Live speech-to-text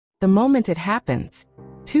The moment it happens,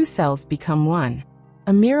 two cells become one.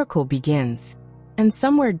 A miracle begins. And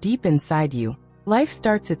somewhere deep inside you, life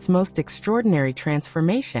starts its most extraordinary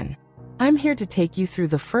transformation. I'm here to take you through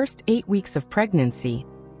the first 8 weeks of pregnancy.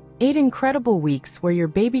 8 incredible weeks where your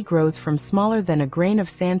baby grows from smaller than a grain of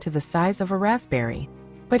sand to the size of a raspberry.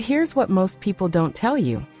 But here's what most people don't tell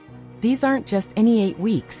you. These aren't just any 8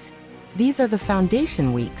 weeks. These are the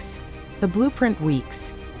foundation weeks. The blueprint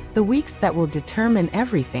weeks. The weeks that will determine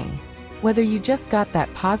everything. Whether you just got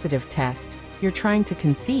that positive test, you're trying to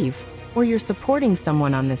conceive, or you're supporting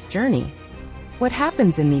someone on this journey. What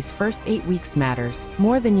happens in these first 8 weeks matters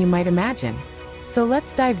more than you might imagine. So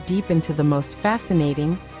let's dive deep into the most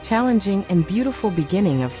fascinating, challenging, and beautiful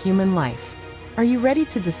beginning of human life. Are you ready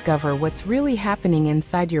to discover what's really happening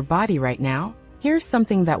inside your body right now? Here's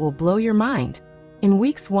something that will blow your mind. In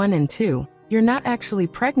weeks 1 and 2, you're not actually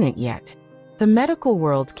pregnant yet. The medical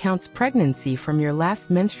world counts pregnancy from your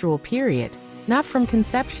last menstrual period, not from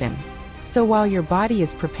conception. So while your body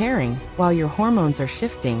is preparing, while your hormones are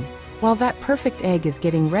shifting, while that perfect egg is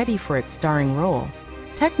getting ready for its starring role,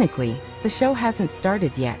 technically, the show hasn't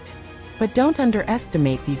started yet. But don't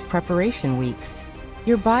underestimate these preparation weeks.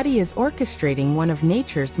 Your body is orchestrating one of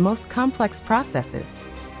nature's most complex processes.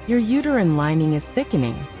 Your uterine lining is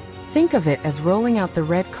thickening. Think of it as rolling out the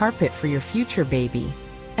red carpet for your future baby.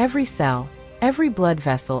 Every cell, every blood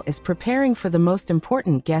vessel is preparing for the most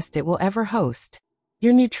important guest it will ever host.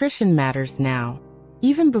 Your nutrition matters now.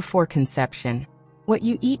 Even before conception, what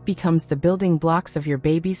you eat becomes the building blocks of your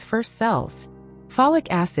baby's first cells. Folic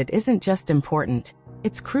acid isn't just important,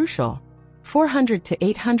 it's crucial. 400 to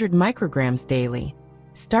 800 micrograms daily.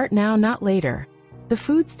 Start now, not later. The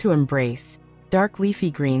foods to embrace: dark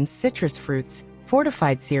leafy greens, citrus fruits,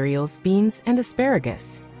 fortified cereals, beans, and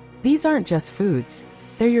asparagus. These aren't just foods,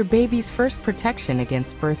 they're your baby's first protection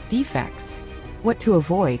against birth defects. What to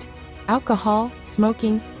avoid: alcohol,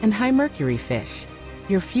 smoking, and high mercury fish.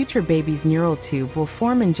 Your future baby's neural tube will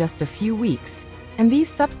form in just a few weeks, and these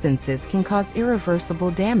substances can cause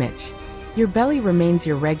irreversible damage. Your belly remains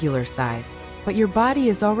your regular size, but your body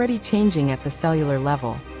is already changing at the cellular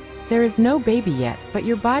level. There is no baby yet, but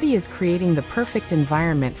your body is creating the perfect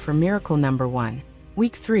environment for miracle number 1.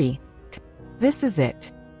 Week 3. This is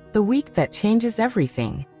it. The week that changes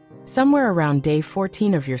everything. Somewhere around day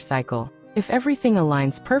 14 of your cycle, if everything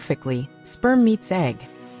aligns perfectly, sperm meets egg.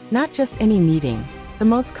 Not just any meeting, the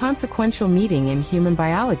most consequential meeting in human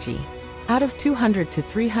biology. Out of 200 to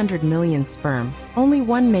 300 million sperm, only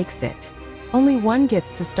one makes it. Only one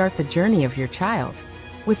gets to start the journey of your child.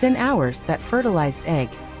 Within hours, that fertilized egg,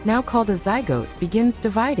 now called a zygote, begins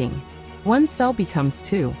dividing. 1 cell becomes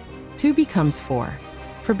 2. 2 becomes 4.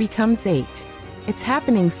 4 becomes 8. It's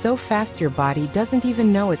happening so fast your body doesn't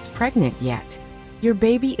even know it's pregnant yet. Your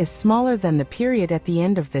baby is smaller than the period at the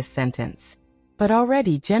end of this sentence. But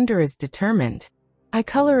already gender is determined. Eye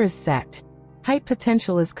color is set. Height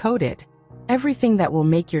potential is coded. Everything that will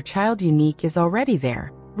make your child unique is already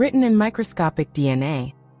there, written in microscopic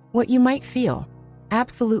DNA. What you might feel: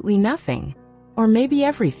 absolutely nothing. Or maybe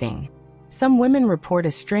everything. Some women report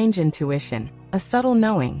a strange intuition, a subtle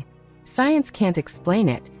knowing. Science can't explain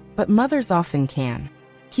it, but mothers often can.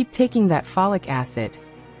 Keep taking that folic acid.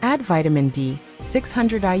 Add vitamin D,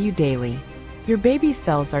 600 IU daily. Your baby's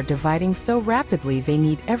cells are dividing so rapidly they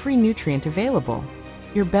need every nutrient available.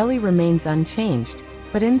 Your belly remains unchanged,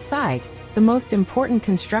 but inside, the most important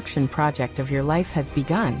construction project of your life has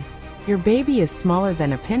begun. Your baby is smaller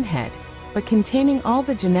than a pinhead, but containing all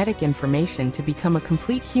the genetic information to become a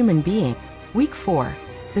complete human being. Week 4.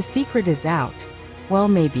 The secret is out. Well,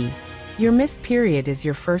 maybe. Your missed period is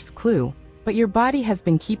your first clue, but your body has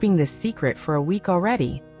been keeping this secret for a week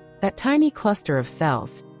already. That tiny cluster of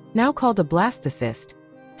cells, now called a blastocyst,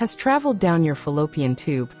 has traveled down your fallopian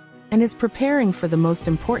tube and is preparing for the most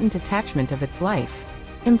important attachment of its life.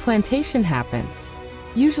 Implantation happens,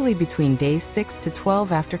 usually between days 6 to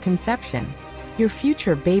 12 after conception. Your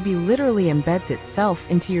future baby literally embeds itself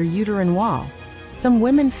into your uterine wall. Some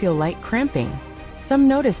women feel light cramping. Some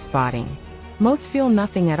notice spotting. Most feel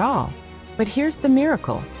nothing at all. But here's the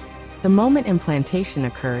miracle. The moment implantation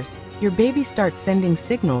occurs, your baby starts sending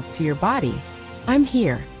signals to your body. I'm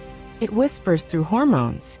here. It whispers through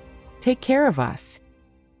hormones. Take care of us.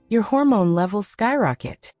 Your hormone levels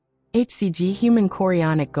skyrocket. HCG, human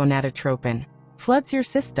chorionic gonadotropin, floods your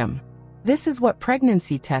system. This is what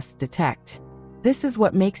pregnancy tests detect. This is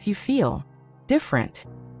what makes you feel different.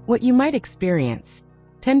 What you might experience: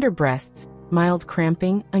 tender breasts, mild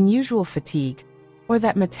cramping, unusual fatigue, or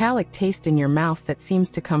that metallic taste in your mouth that seems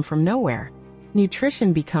to come from nowhere.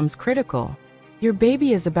 Nutrition becomes critical. Your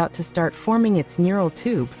baby is about to start forming its neural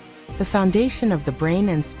tube, the foundation of the brain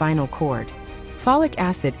and spinal cord. Folic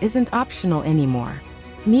acid isn't optional anymore.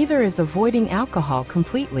 Neither is avoiding alcohol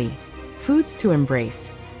completely. Foods to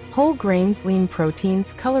embrace: whole grains, lean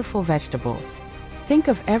proteins, colorful vegetables. Think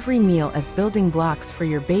of every meal as building blocks for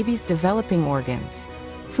your baby's developing organs.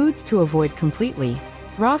 Foods to avoid completely: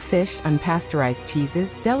 raw fish, unpasteurized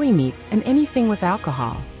cheeses, deli meats, and anything with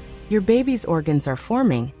alcohol. Your baby's organs are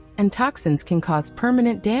forming, and toxins can cause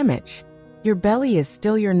permanent damage. Your belly is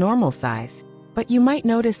still your normal size, but you might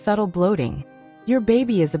notice subtle bloating. Your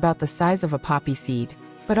baby is about the size of a poppy seed,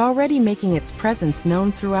 but already making its presence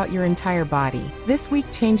known throughout your entire body. This week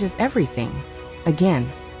changes everything. Again,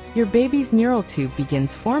 your baby's neural tube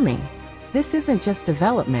begins forming. This isn't just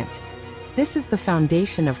development. This is the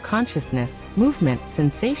foundation of consciousness, movement,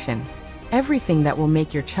 sensation. Everything that will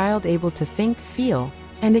make your child able to think, feel,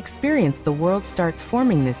 and experience the world starts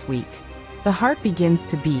forming this week. The heart begins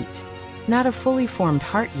to beat. Not a fully formed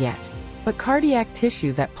heart yet, but cardiac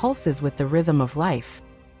tissue that pulses with the rhythm of life.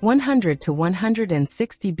 100 to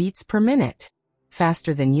 160 beats per minute.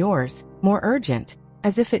 Faster than yours, more urgent,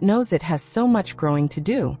 as if it knows it has so much growing to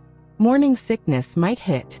do. Morning sickness might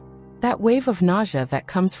hit. That wave of nausea that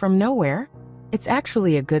comes from nowhere? It's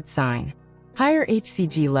actually a good sign. Higher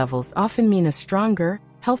HCG levels often mean a stronger,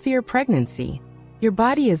 healthier pregnancy. Your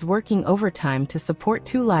body is working overtime to support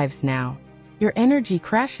 2 lives now. Your energy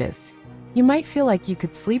crashes. You might feel like you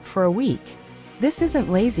could sleep for a week. This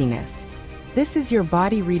isn't laziness. This is your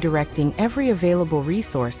body redirecting every available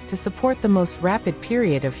resource to support the most rapid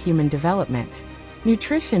period of human development.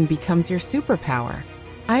 Nutrition becomes your superpower.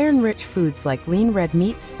 Iron-rich foods like lean red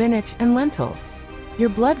meat, spinach, and lentils. Your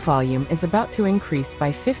blood volume is about to increase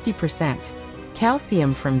by 50%.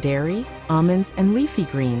 Calcium from dairy, almonds, and leafy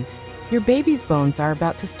greens. Your baby's bones are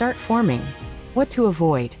about to start forming. What to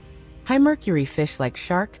avoid? High mercury fish like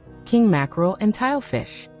shark, king mackerel, and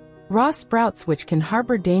tilefish. Raw sprouts which can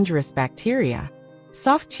harbor dangerous bacteria.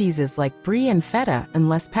 Soft cheeses like brie and feta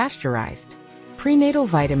unless pasteurized. Prenatal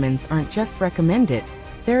vitamins aren't just recommended,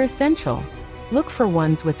 they're essential. Look for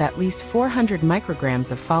ones with at least 400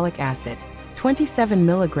 micrograms of folic acid, 27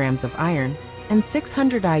 milligrams of iron, and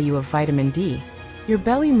 600 IU of vitamin D. Your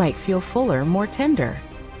belly might feel fuller, more tender.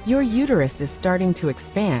 Your uterus is starting to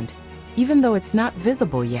expand, even though it's not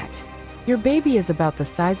visible yet. Your baby is about the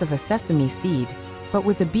size of a sesame seed, but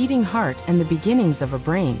with a beating heart and the beginnings of a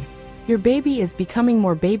brain. Your baby is becoming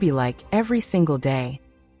more baby-like every single day.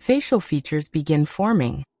 Facial features begin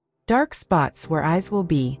forming. Dark spots where eyes will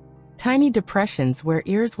be. Tiny depressions where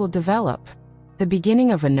ears will develop. The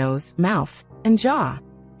beginning of a nose, mouth, and jaw.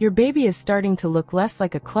 Your baby is starting to look less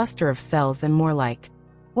like a cluster of cells and more like,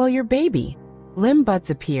 well, your baby. Limb buds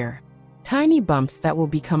appear. Tiny bumps that will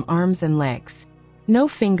become arms and legs. No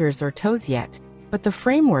fingers or toes yet, but the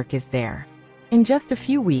framework is there. In just a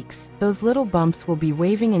few weeks, those little bumps will be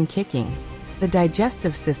waving and kicking. The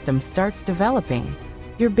digestive system starts developing.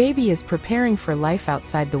 Your baby is preparing for life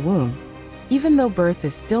outside the womb. Even though birth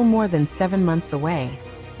is still more than 7 months away,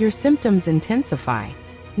 your symptoms intensify.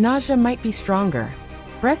 Nausea might be stronger.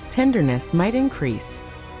 Breast tenderness might increase.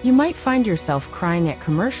 You might find yourself crying at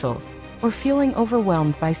commercials or feeling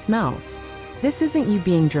overwhelmed by smells. This isn't you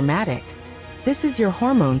being dramatic. This is your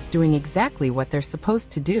hormones doing exactly what they're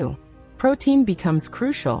supposed to do. Protein becomes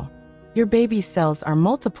crucial. Your baby's cells are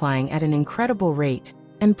multiplying at an incredible rate,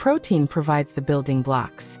 and protein provides the building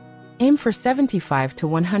blocks. Aim for 75 to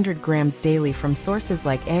 100 grams daily from sources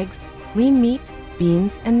like eggs, lean meat,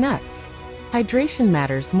 beans, and nuts. Hydration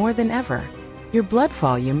matters more than ever. Your blood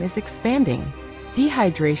volume is expanding.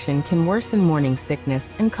 Dehydration can worsen morning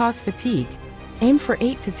sickness and cause fatigue. Aim for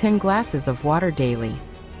 8 to 10 glasses of water daily.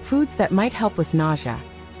 Foods that might help with nausea: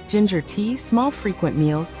 ginger tea, small frequent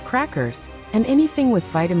meals, crackers, and anything with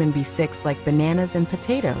vitamin B6 like bananas and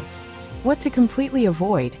potatoes. What to completely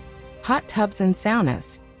avoid? Hot tubs and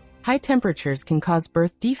saunas. High temperatures can cause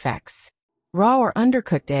birth defects. Raw or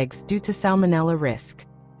undercooked eggs due to salmonella risk.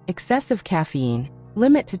 Excessive caffeine.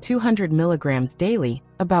 Limit to 200 milligrams daily,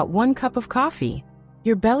 about 1 cup of coffee.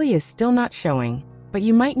 Your belly is still not showing, but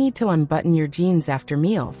you might need to unbutton your jeans after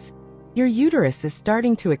meals. Your uterus is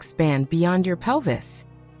starting to expand beyond your pelvis.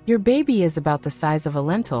 Your baby is about the size of a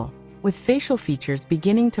lentil, with facial features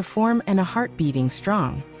beginning to form and a heart beating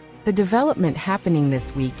strong. The development happening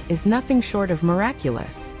this week is nothing short of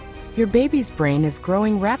miraculous. Your baby's brain is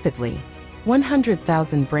growing rapidly.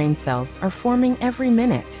 100,000 brain cells are forming every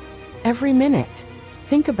minute. Every minute.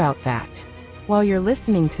 Think about that. While you're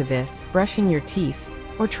listening to this, brushing your teeth,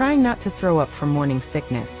 or trying not to throw up from morning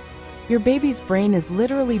sickness, your baby's brain is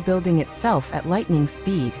literally building itself at lightning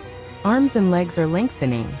speed. Arms and legs are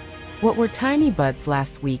lengthening. What were tiny buds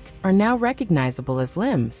last week are now recognizable as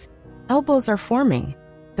limbs. Elbows are forming.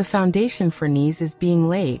 The foundation for knees is being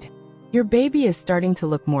laid. Your baby is starting to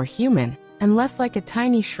look more human and less like a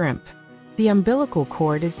tiny shrimp. The umbilical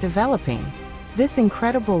cord is developing. This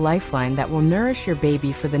incredible lifeline that will nourish your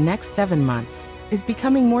baby for the next 7 months is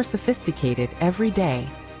becoming more sophisticated every day.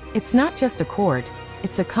 It's not just a cord,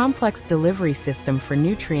 it's a complex delivery system for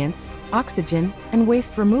nutrients, oxygen, and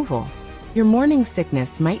waste removal. Your morning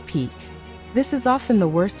sickness might peak. This is often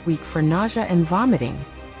the worst week for nausea and vomiting.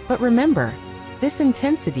 But remember, this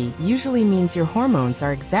intensity usually means your hormones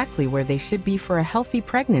are exactly where they should be for a healthy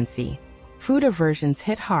pregnancy. Food aversions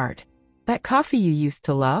hit hard. That coffee you used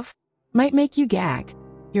to love might make you gag.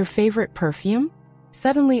 Your favorite perfume?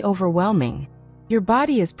 Suddenly overwhelming. Your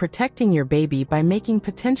body is protecting your baby by making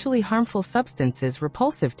potentially harmful substances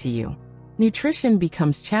repulsive to you. Nutrition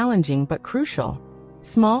becomes challenging but crucial.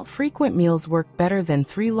 Small, frequent meals work better than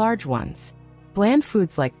 3 large ones. Bland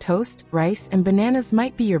foods like toast, rice, and bananas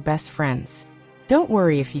might be your best friends. Don't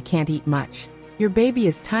worry if you can't eat much. Your baby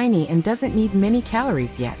is tiny and doesn't need many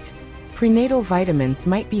calories yet. Prenatal vitamins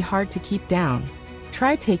might be hard to keep down.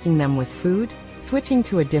 Try taking them with food, switching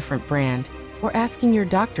to a different brand, or asking your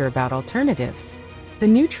doctor about alternatives. The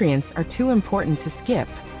nutrients are too important to skip.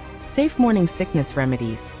 Safe morning sickness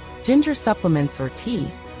remedies: ginger supplements or tea,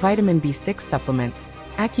 vitamin B6 supplements,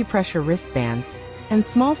 acupressure wristbands, and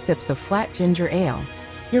small sips of flat ginger ale.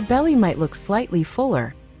 Your belly might look slightly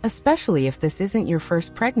fuller, especially if this isn't your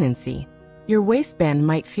first pregnancy. Your waistband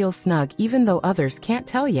might feel snug even though others can't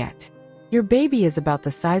tell yet. Your baby is about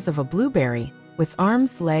the size of a blueberry, with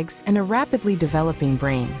arms, legs, and a rapidly developing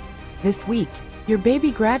brain. This week, your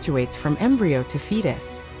baby graduates from embryo to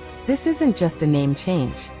fetus. This isn't just a name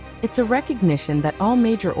change. It's a recognition that all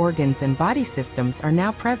major organs and body systems are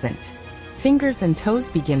now present. Fingers and toes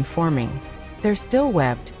begin forming. They're still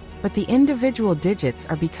webbed, but the individual digits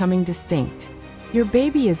are becoming distinct. Your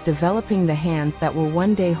baby is developing the hands that will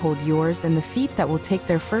one day hold yours and the feet that will take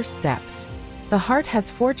their first steps. The heart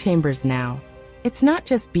has 4 chambers now. It's not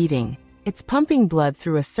just beating, it's pumping blood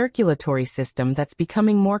through a circulatory system that's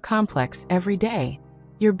becoming more complex every day.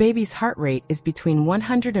 Your baby's heart rate is between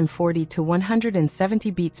 140 to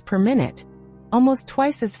 170 beats per minute, almost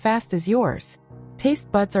twice as fast as yours.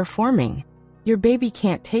 Taste buds are forming. Your baby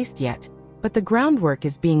can't taste yet, but the groundwork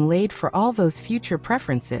is being laid for all those future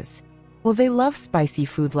preferences. Will they love spicy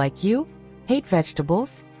food like you? Hate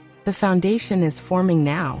vegetables? The foundation is forming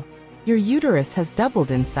now. Your uterus has doubled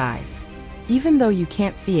in size. Even though you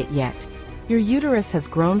can't see it yet, your uterus has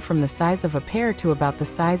grown from the size of a pear to about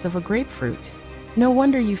the size of a grapefruit. No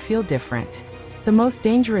wonder you feel different. The most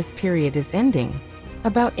dangerous period is ending.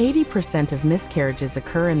 About 80% of miscarriages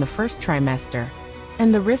occur in the first trimester,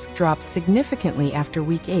 and the risk drops significantly after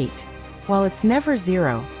week 8. While it's never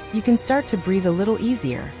zero, you can start to breathe a little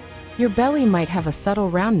easier. Your belly might have a subtle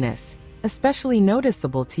roundness, especially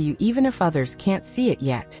noticeable to you even if others can't see it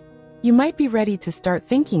yet. You might be ready to start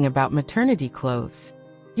thinking about maternity clothes.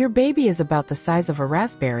 Your baby is about the size of a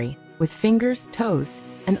raspberry, with fingers, toes,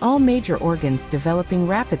 and all major organs developing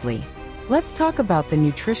rapidly. Let's talk about the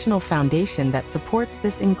nutritional foundation that supports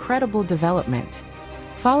this incredible development.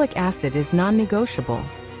 Folic acid is non-negotiable.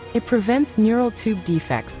 It prevents neural tube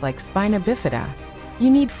defects like spina bifida. You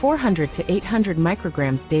need 400 to 800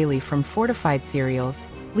 micrograms daily from fortified cereals,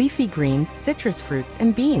 leafy greens, citrus fruits,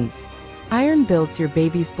 and beans. Iron builds your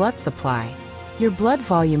baby's blood supply. Your blood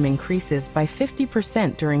volume increases by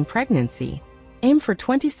 50% during pregnancy. Aim for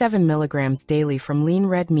 27 milligrams daily from lean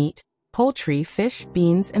red meat, poultry, fish,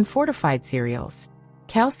 beans, and fortified cereals.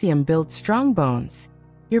 Calcium builds strong bones.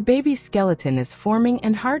 Your baby's skeleton is forming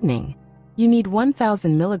and hardening. You need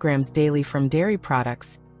 1,000 milligrams daily from dairy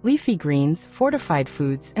products, leafy greens, fortified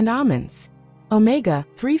foods, and almonds.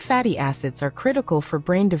 Omega-3 fatty acids are critical for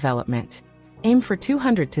brain development. Aim for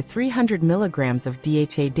 200 to 300 milligrams of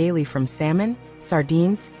DHA daily from salmon,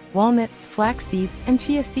 sardines, walnuts, flax seeds, and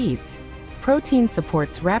chia seeds. Protein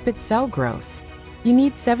supports rapid cell growth. You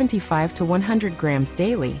need 75 to 100 grams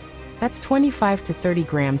daily. That's 25 to 30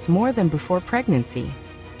 grams more than before pregnancy.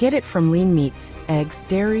 Get it from lean meats, eggs,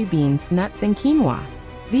 dairy, beans, nuts, and quinoa.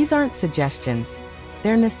 These aren't suggestions.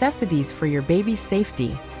 They're necessities for your baby's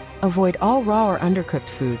safety. Avoid all raw or undercooked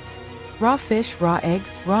foods. Raw fish, raw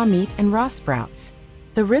eggs, raw meat, and raw sprouts.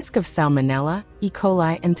 The risk of salmonella, E.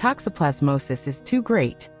 coli, and toxoplasmosis is too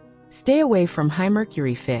great. Stay away from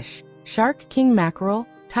high-mercury fish, shark, king mackerel,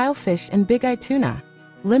 tilefish, and big-eye tuna.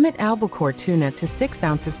 Limit albacore tuna to 6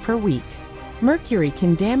 ounces per week. Mercury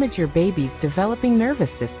can damage your baby's developing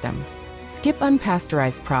nervous system. Skip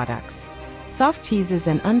unpasteurized products. Soft cheeses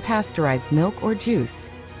and unpasteurized milk or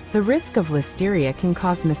juice. The risk of listeria can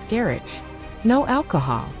cause miscarriage. No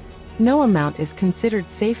alcohol. No amount is considered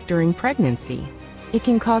safe during pregnancy. It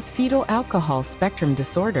can cause fetal alcohol spectrum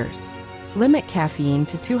disorders. Limit caffeine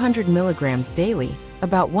to 200 milligrams daily,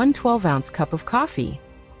 about 1 12-ounce cup of coffee.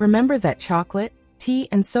 Remember that chocolate, tea,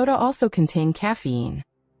 and soda also contain caffeine.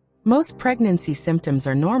 Most pregnancy symptoms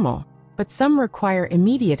are normal, but some require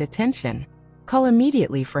immediate attention. Call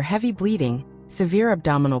immediately for heavy bleeding, severe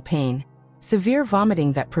abdominal pain, severe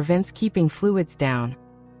vomiting that prevents keeping fluids down,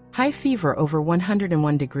 high fever over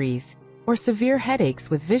 101 degrees, or severe headaches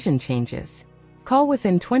with vision changes. Call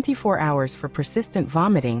within 24 hours for persistent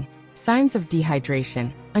vomiting, signs of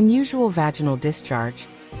dehydration, unusual vaginal discharge,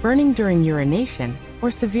 burning during urination,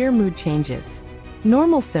 or severe mood changes.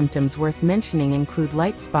 Normal symptoms worth mentioning include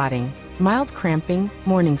light spotting, mild cramping,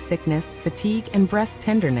 morning sickness, fatigue, and breast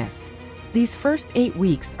tenderness. These first 8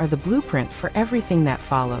 weeks are the blueprint for everything that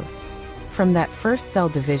follows. From that first cell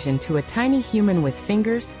division to a tiny human with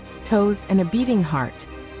fingers, toes, and a beating heart.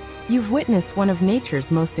 You've witnessed one of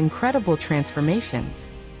nature's most incredible transformations.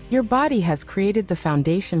 Your body has created the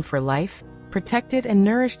foundation for life, protected and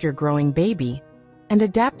nourished your growing baby, and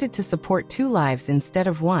adapted to support 2 lives instead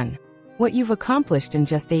of 1. What you've accomplished in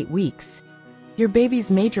just 8 weeks. Your baby's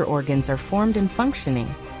major organs are formed and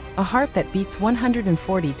functioning. A heart that beats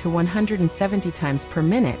 140 to 170 times per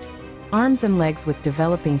minute, arms and legs with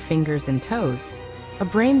developing fingers and toes, a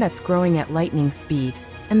brain that's growing at lightning speed,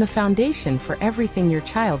 and the foundation for everything your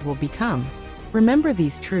child will become. Remember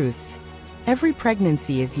these truths. Every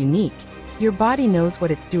pregnancy is unique. Your body knows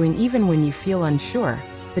what it's doing even when you feel unsure.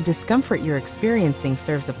 The discomfort you're experiencing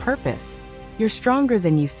serves a purpose. You're stronger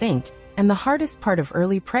than you think, and the hardest part of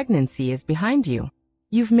early pregnancy is behind you.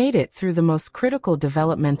 You've made it through the most critical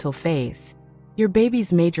developmental phase. Your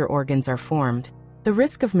baby's major organs are formed. The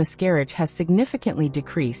risk of miscarriage has significantly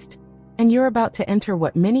decreased, and you're about to enter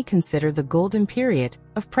what many consider the golden period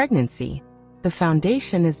of pregnancy. The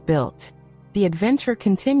foundation is built. The adventure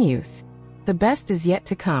continues. The best is yet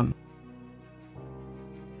to come.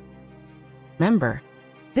 Remember,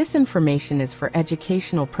 this information is for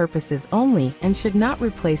educational purposes only and should not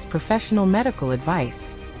replace professional medical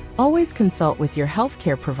advice. Always consult with your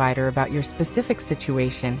healthcare provider about your specific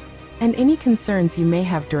situation and any concerns you may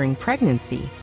have during pregnancy.